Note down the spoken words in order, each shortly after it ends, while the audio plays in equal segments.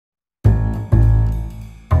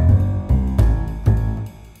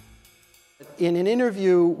in an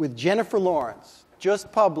interview with Jennifer Lawrence,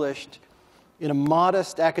 just published in a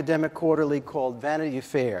modest academic quarterly called Vanity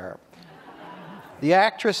Fair, the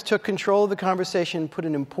actress took control of the conversation and put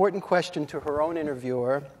an important question to her own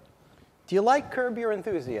interviewer. Do you like Curb Your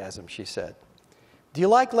Enthusiasm, she said. Do you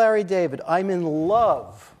like Larry David? I'm in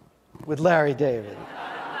love with Larry David.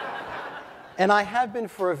 And I have been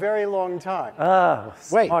for a very long time. Oh,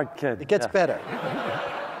 smart Wait, kid. It gets better.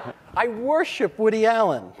 I worship Woody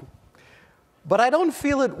Allen, but I don't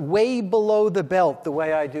feel it way below the belt the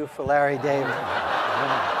way I do for Larry David.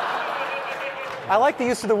 I like the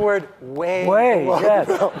use of the word way. Way, below yes,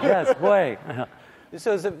 the belt. yes, way.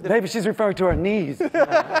 So Maybe she's referring to her knees.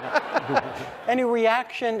 any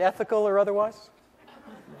reaction, ethical or otherwise?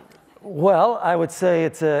 Well, I would say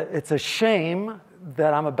it's a shame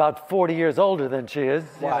that I'm about 40 years older than she is.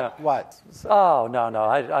 What? You know. What? Oh, no.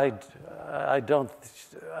 I don't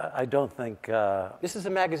think. This is a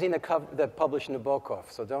magazine that published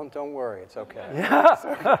Nabokov, so don't worry, it's okay.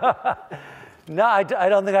 Yeah. No, I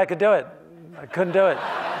don't think I could do it. I couldn't do it.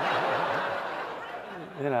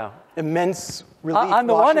 You know. Immense relief. On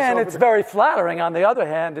the one hand, it's very flattering. On the other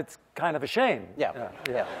hand, it's kind of a shame. Yeah.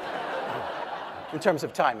 In terms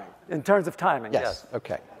of timing. In terms of timing, Yes. yes.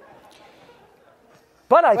 Okay.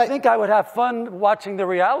 But I think I would have fun watching the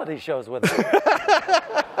reality shows with her.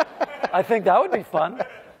 I think that would be fun.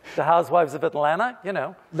 The Housewives of Atlanta, you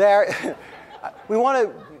know. I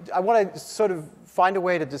want to sort of find a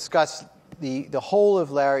way to discuss the whole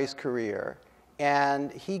of Larry's career.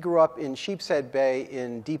 And he grew up in Sheepshead Bay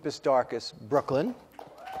in deepest, darkest Brooklyn.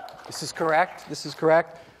 This is correct. This is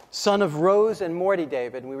correct. Son of Rose and Morty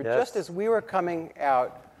David. And we were just as we were coming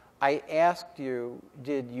out, I asked you,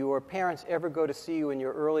 did your parents ever go to see you in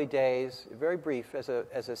your early days, very brief, as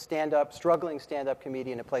a stand-up, struggling stand-up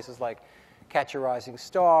comedian at places like Catch a Rising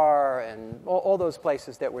Star and all those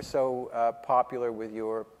places that were so popular with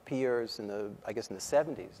your peers in the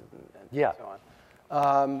 70s and so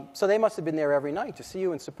on. So they must have been there every night to see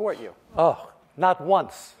you and support you. Oh, not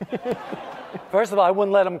once. First of all, I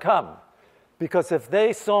wouldn't let them come. Because if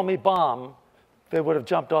they saw me bomb, they would have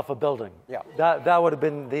jumped off a building. Yeah. That would have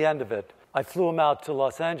been the end of it. I flew them out to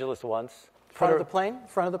Los Angeles once. Front of the plane?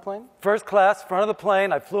 Front of the plane? First class, front of the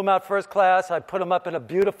plane. I flew them out first class. I put them up in a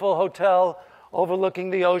beautiful hotel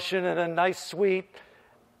overlooking the ocean in a nice suite.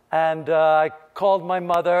 And I called my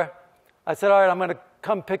mother. I said, all right, I'm going to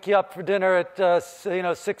come pick you up for dinner at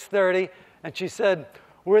 6:30. And she said,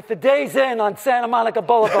 we're at the Days Inn on Santa Monica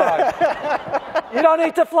Boulevard. You don't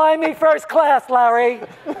need to fly me first class, Larry.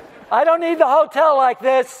 I don't need the hotel like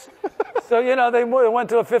this. So, they went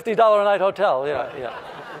to a $50 a night hotel. Yeah.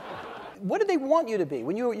 What did they want you to be?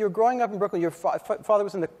 When you were growing up in Brooklyn, your father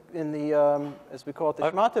was in the as we call it, the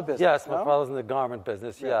schmata business. Yes, my father was in the garment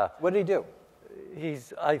business, yeah. What did he do?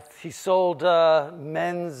 He sold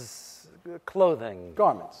men's clothing.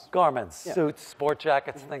 Garments. Yeah. Suits, sport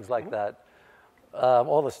jackets, things like that.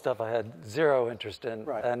 All the stuff I had zero interest in.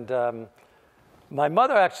 Right. And my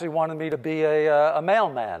mother actually wanted me to be a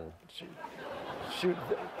mailman.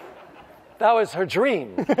 That was her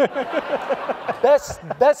dream.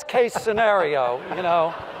 Best case scenario,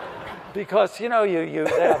 because they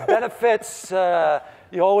have benefits.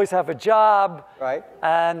 You always have a job. Right.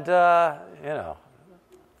 And I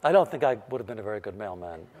don't think I would have been a very good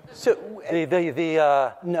mailman. So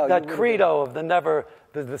that credo of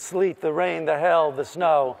the sleet, the rain, the hail, the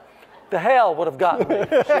snow. The hail would have gotten me,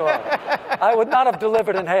 for sure. I would not have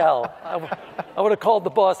delivered in hail. I would have called the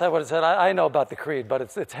boss. I would have said, I know about the creed, but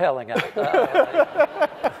it's hailing out.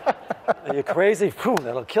 Are you crazy? Boom,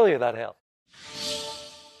 that'll kill you, that hail.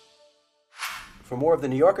 For more of the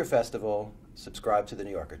New Yorker Festival, subscribe to the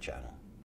New Yorker channel.